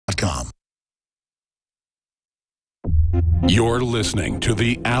You're listening to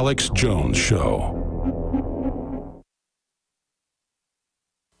The Alex Jones Show.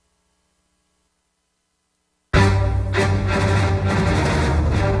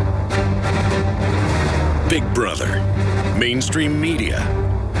 Big Brother, mainstream media,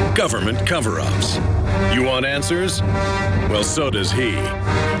 government cover-ups. You want answers? Well, so does he.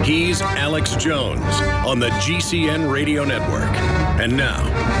 He's Alex Jones on the GCN Radio Network. And now,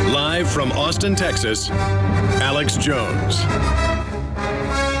 live from Austin, Texas, Alex Jones.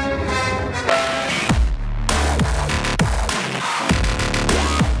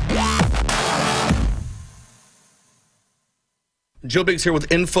 Joe Biggs here with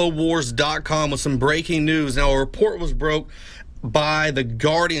Infowars.com with some breaking news. Now, a report was broke by The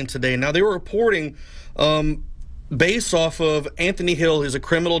Guardian today. Now, they were reporting based off of Anthony Hill, who's a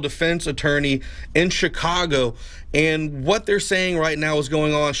criminal defense attorney in Chicago. And what they're saying right now is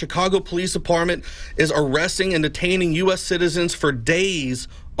going on. Chicago Police Department is arresting and detaining U.S. citizens for days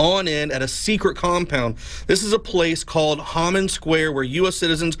on end at a secret compound. This is a place called Hammond Square where U.S.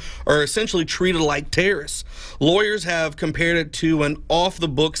 citizens are essentially treated like terrorists. Lawyers have compared it to an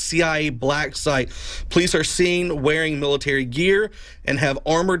off-the-book CIA black site. Police are seen wearing military gear and have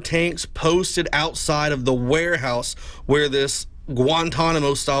armored tanks posted outside of the warehouse where this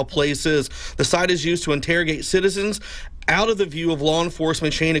Guantanamo-style place is. The site is used to interrogate citizens out of the view of law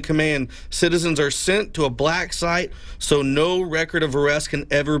enforcement chain of command. Citizens are sent to a black site so no record of arrest can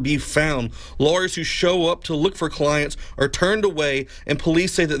ever be found. Lawyers who show up to look for clients are turned away, and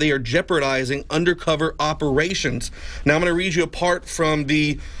police say that they are jeopardizing undercover operations. Now, I'm going to read you a part from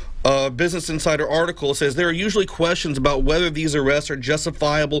the Business Insider article. It says there are usually questions about whether these arrests are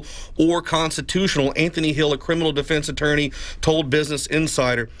justifiable or constitutional. Anthony Hill, a criminal defense attorney, told Business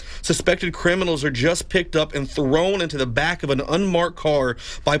Insider. Suspected criminals are just picked up and thrown into the back of an unmarked car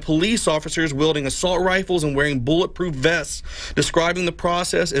by police officers wielding assault rifles and wearing bulletproof vests, describing the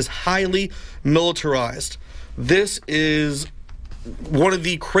process as highly militarized. This is one of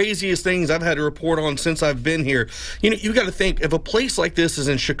the craziest things I've had to report on since I've been here. You know, you got to think, if a place like this is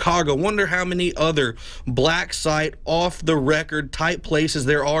in Chicago, wonder how many other black site, off-the-record type places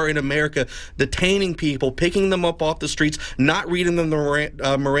there are in America, detaining people, picking them up off the streets, not reading them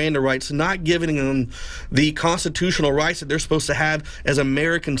the Miranda rights, not giving them the constitutional rights that they're supposed to have as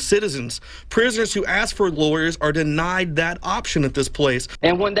American citizens. Prisoners who ask for lawyers are denied that option at this place.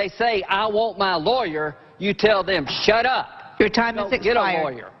 And when they say, I want my lawyer, you tell them, shut up. Your time is expired. Get a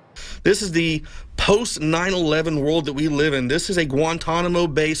lawyer. This is the post-9/11 world that we live in. This is a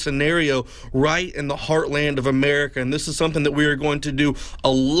Guantanamo-based scenario right in the heartland of America, and this is something that we are going to do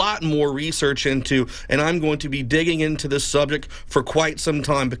a lot more research into, and I'm going to be digging into this subject for quite some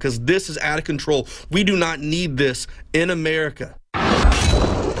time because this is out of control. We do not need this in America. Things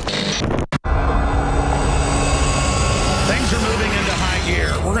are moving into high gear.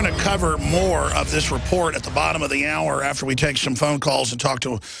 We're going to cover more of this report at the bottom of the hour after we take some phone calls and talk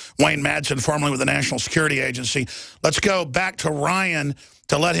to Wayne Madsen, formerly with the National Security Agency. Let's go back to Ryan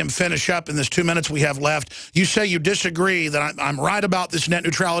to let him finish up in this 2 minutes we have left. You say you disagree that I'm right about this net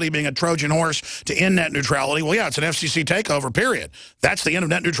neutrality being a Trojan horse to end net neutrality. Well, yeah, it's an FCC takeover, period. That's the end of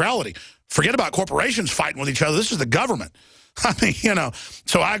net neutrality. Forget about corporations fighting with each other. This is the government. I mean, you know,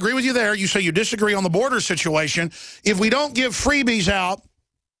 so I agree with you there. You say you disagree on the border situation. If we don't give freebies out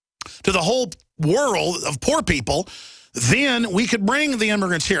to the whole world of poor people, then we could bring the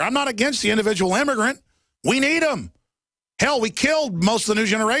immigrants here. I'm not against the individual immigrant. We need them. Hell, we killed most of the new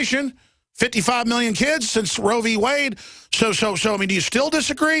generation, 55 million kids since Roe v. Wade. So, I mean, do you still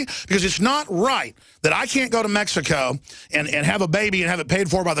disagree? Because it's not right that I can't go to Mexico and have a baby and have it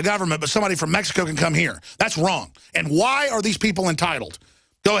paid for by the government, but somebody from Mexico can come here. That's wrong. And why are these people entitled?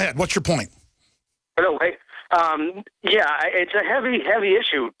 Go ahead. What's your point? No way. Yeah, it's a heavy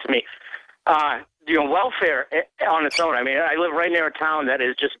issue to me. You know, welfare on its own. I mean, I live right near a town that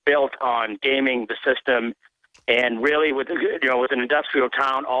is just built on gaming the system, and really, with an industrial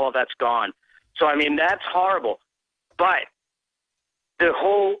town, all of that's gone. So, I mean, that's horrible. But the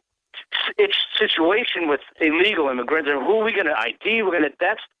whole situation with illegal immigrants and who are we going to ID?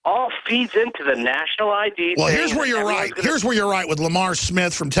 That's all feeds into the national ID. Well, thing. here's where you're right. Here's where you're right with Lamar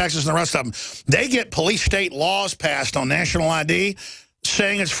Smith from Texas and the rest of them. They get police state laws passed on national ID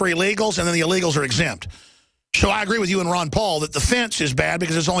saying it's for illegals, and then the illegals are exempt. So I agree with you and Ron Paul that the fence is bad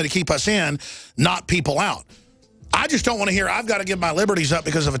because it's only to keep us in, not people out. I just don't want to hear I've got to give my liberties up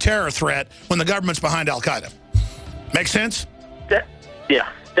because of a terror threat when the government's behind al-Qaeda. Make sense? Yeah.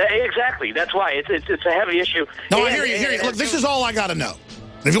 Exactly. That's why it's a heavy issue. No, I hear you. Look, this is all I got to know.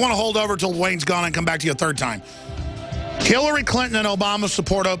 If you want to hold over till Wayne's gone and come back to you a third time. Hillary Clinton and Obama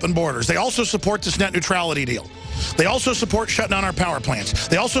support open borders. They also support this net neutrality deal. They also support shutting down our power plants.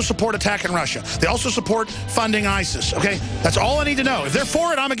 They also support attacking Russia. They also support funding ISIS, okay? That's all I need to know. If they're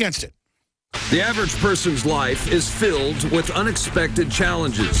for it, I'm against it. The average person's life is filled with unexpected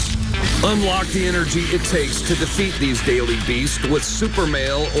challenges. Unlock the energy it takes to defeat these daily beasts with super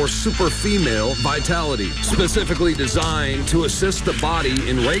male or super female vitality, specifically designed to assist the body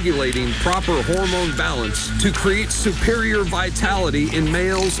in regulating proper hormone balance to create superior vitality in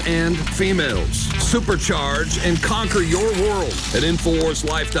males and females. Supercharge and conquer your world at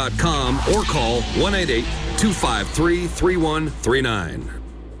InfoWarsLife.com or call 1-888-253-3139.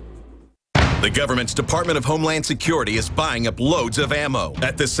 The government's Department of Homeland Security is buying up loads of ammo.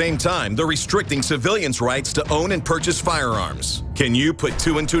 At the same time, they're restricting civilians' rights to own and purchase firearms. Can you put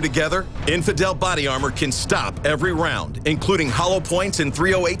two and two together? Infidel Body Armor can stop every round, including hollow points and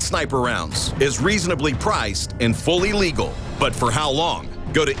 .308 sniper rounds. Is reasonably priced and fully legal. But for how long?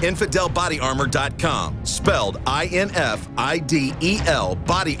 Go to InfidelBodyArmor.com, spelled INFIDEL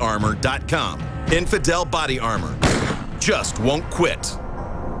bodyarmor.com. Infidel Body Armor. Just won't quit.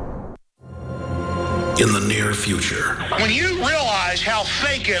 In the near future. When you realize how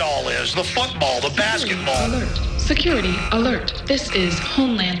fake it all is, the football, the basketball. Alert. Security alert. This is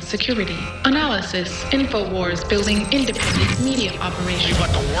Homeland Security. Analysis. InfoWars building independent media operation.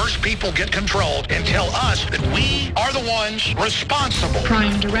 Let the worst people get controlled and tell us that we are the ones responsible.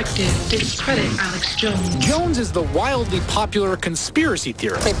 Prime directive. Discredit Alex Jones. Jones is the wildly popular conspiracy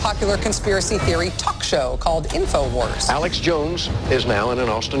theorist. A popular conspiracy theory talk show called InfoWars. Alex Jones is now in an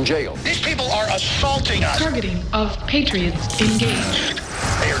Austin jail. These people are assaulting us. Targeting of patriots engaged.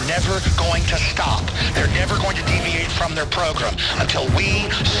 They are never going to stop. They're never going to deviate from their program until we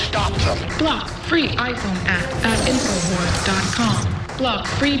stop them. Block free iPhone app at Infowars.com. Block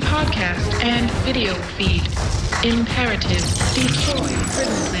free podcast and video feed. Imperative. Destroy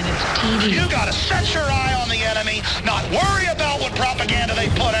Prison Planet TV. You gotta set your eye on the enemy, not worry about what propaganda they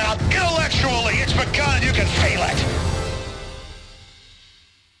put out. Intellectually, it's begun. You can feel it.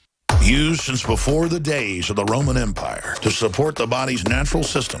 Used since before the days of the Roman Empire to support the body's natural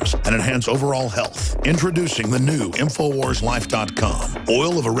systems and enhance overall health. Introducing the new InfoWarsLife.com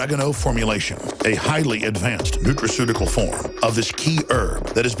oil of oregano formulation, a highly advanced nutraceutical form of this key herb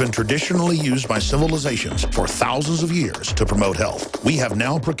that has been traditionally used by civilizations for thousands of years to promote health. We have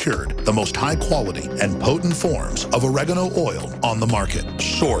now procured the most high quality and potent forms of oregano oil on the market,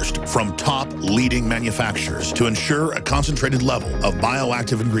 sourced from top leading manufacturers to ensure a concentrated level of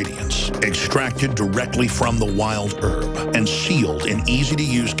bioactive ingredients. Extracted directly from the wild herb and sealed in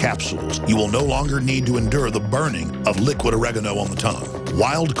easy-to-use capsules, you will no longer need to endure the burning of liquid oregano on the tongue.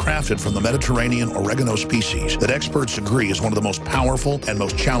 Wild crafted from the Mediterranean oregano species that experts agree is one of the most powerful and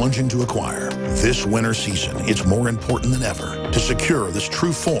most challenging to acquire. This winter season, it's more important than ever to secure this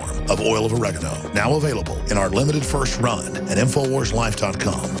true form of oil of oregano. Now available in our limited first run at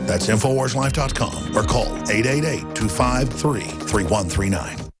InfoWarsLife.com. That's InfoWarsLife.com or call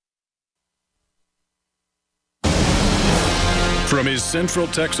 888-253-3139. From his Central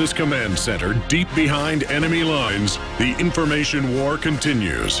Texas Command Center, deep behind enemy lines, the information war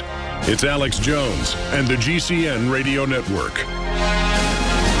continues. It's Alex Jones and the GCN Radio Network.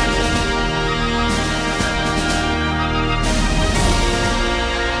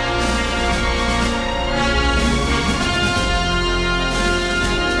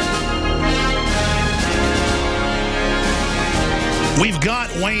 We've got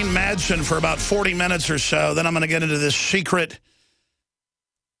Wayne Madsen for about 40 minutes or so. Then I'm going to get into this secret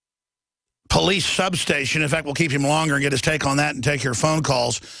police substation. In fact, we'll keep him longer and get his take on that and take your phone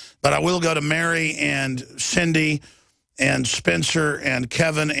calls. But I will go to Mary and Cindy and Spencer and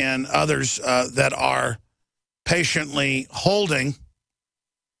Kevin and others that are patiently holding.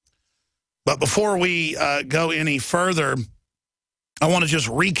 But before we go any further, I want to just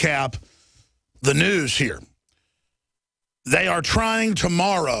recap the news here. They are trying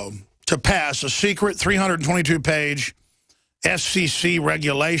tomorrow to pass a secret 322-page FCC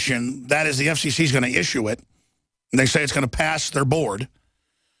regulation. That is, the FCC is going to issue it. And they say it's going to pass their board.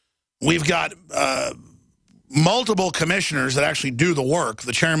 We've got multiple commissioners that actually do the work.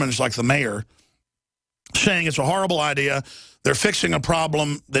 The chairman is like the mayor, saying it's a horrible idea. They're fixing a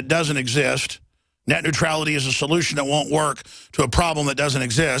problem that doesn't exist. Net neutrality is a solution that won't work to a problem that doesn't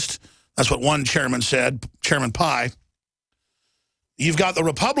exist. That's what one chairman said, Chairman Pai. You've got the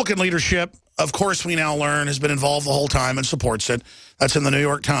Republican leadership, of course, we now learn, has been involved the whole time and supports it. That's in the New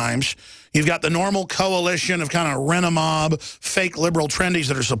York Times. You've got the normal coalition of kind of rent-a-mob, fake liberal trendies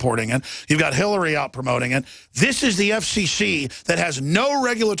that are supporting it. You've got Hillary out promoting it. This is the FCC that has no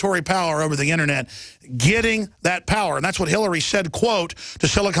regulatory power over the internet getting that power. And that's what Hillary said, quote, to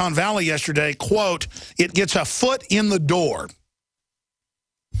Silicon Valley yesterday, quote, it gets a foot in the door.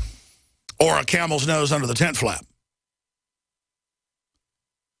 Or a camel's nose under the tent flap.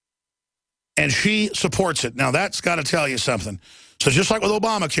 And she supports it. Now, that's got to tell you something. So just like with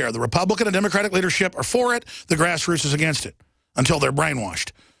Obamacare, the Republican and Democratic leadership are for it. The grassroots is against it until they're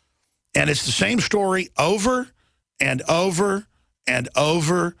brainwashed. And it's the same story over and over and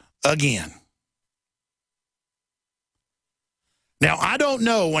over again. Now, I don't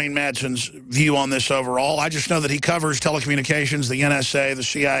know Wayne Madson's view on this overall. I just know that he covers telecommunications, the NSA, the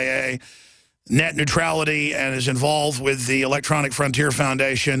CIA, net neutrality, and is involved with the Electronic Frontier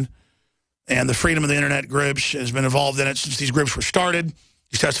Foundation and the Freedom of the Internet groups, has been involved in it since these groups were started.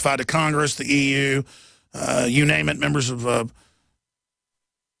 He's testified to Congress, the EU, you name it. Members of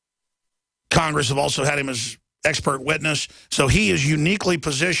Congress have also had him as expert witness. So he is uniquely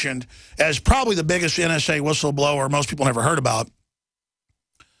positioned as probably the biggest NSA whistleblower most people never heard about.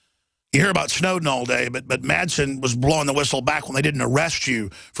 You hear about Snowden all day, but Madsen was blowing the whistle back when they didn't arrest you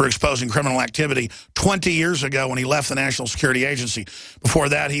for exposing criminal activity 20 years ago when he left the National Security Agency. Before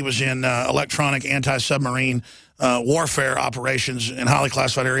that, he was in electronic anti-submarine warfare operations in highly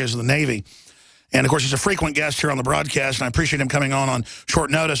classified areas of the Navy. And, of course, he's a frequent guest here on the broadcast, and I appreciate him coming on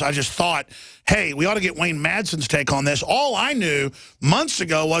short notice. I just thought, hey, we ought to get Wayne Madsen's take on this. All I knew months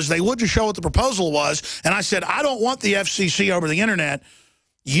ago was they wouldn't show what the proposal was, and I said, I don't want the FCC over the Internet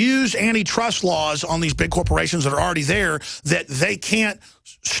use antitrust laws on these big corporations that are already there, that they can't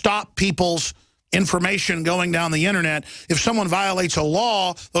stop people's information going down the internet. If someone violates a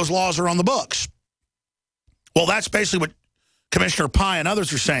law, those laws are on the books. Well, that's basically what Commissioner Pai and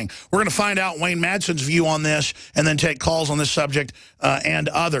others are saying. We're going to find out Wayne Madsen's view on this and then take calls on this subject and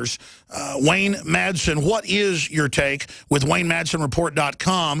others. Wayne Madsen, what is your take with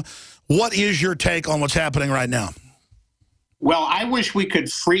WayneMadsenReport.com? What is your take on what's happening right now? Well, I wish we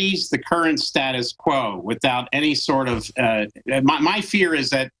could freeze the current status quo without any sort of... my fear is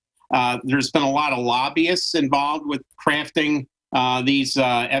that there's been a lot of lobbyists involved with crafting these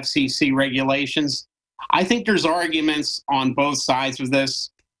FCC regulations. I think there's arguments on both sides of this.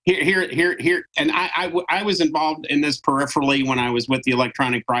 Here, and I was involved in this peripherally when I was with the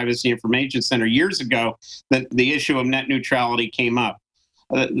Electronic Privacy Information Center years ago, that the issue of net neutrality came up.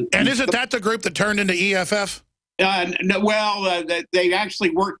 And isn't that the group that turned into EFF? No, well, they actually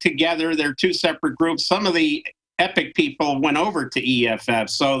work together. They're two separate groups. Some of the Epic people went over to EFF,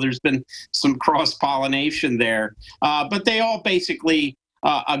 so there's been some cross-pollination there. But they all basically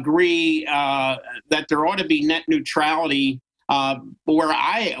agree that there ought to be net neutrality. Where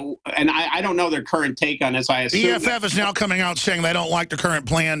I don't know their current take on this. I assume EFF is now coming out saying they don't like the current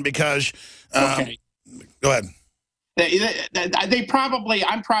plan because. Okay. Go ahead.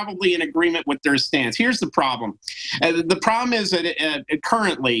 I'm probably in agreement with their stance. Here's the problem. The problem is that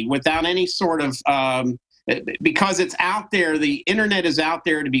currently, without any sort of, because it's out there, the internet is out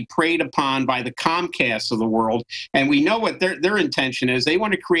there to be preyed upon by the Comcasts of the world, and we know what their intention is. They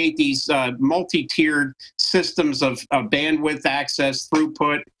want to create these multi-tiered systems of bandwidth, access,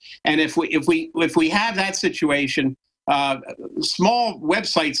 throughput, and if we have that situation, small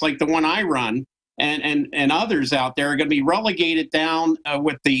websites like the one I run and others out there are going to be relegated down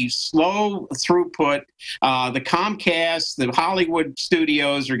with the slow throughput. The Comcast, the Hollywood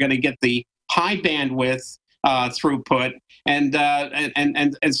studios are going to get the high bandwidth throughput,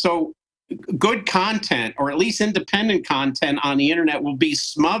 and so good content, or at least independent content on the internet, will be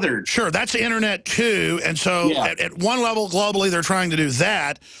smothered. Sure, that's the internet too, and so at one level globally they're trying to do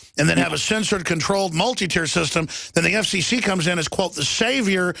that, and then have a censored, controlled multi-tier system. Then the FCC comes in as, quote, the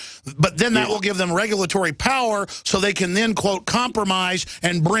savior, but then that will give them regulatory power so they can then, quote, compromise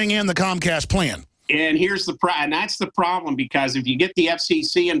and bring in the Comcast plan. And here's and that's the problem, because if you get the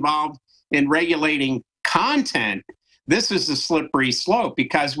FCC involved in regulating content, this is a slippery slope,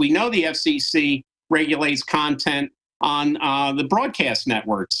 because we know the FCC regulates content on the broadcast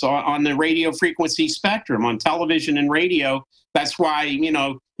networks, so on the radio frequency spectrum, on television and radio. That's why,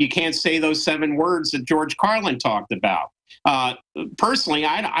 you can't say those 7 words that George Carlin talked about. Personally,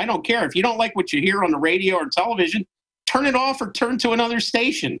 I don't care. If you don't like what you hear on the radio or television, turn it off or turn to another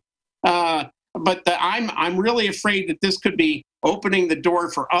station. But I'm really afraid that this could be opening the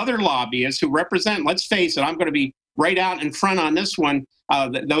door for other lobbyists who represent, let's face it, I'm going to be right out in front on this one,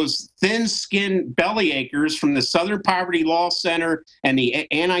 those thin-skinned bellyachers from the Southern Poverty Law Center and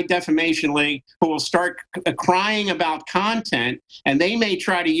the Anti-Defamation League who will start crying about content, and they may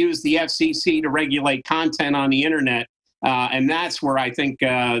try to use the FCC to regulate content on the internet. And that's where I think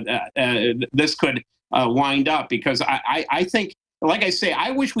this could wind up, because I think, like I say,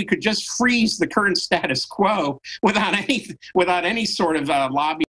 I wish we could just freeze the current status quo without any sort of lobby.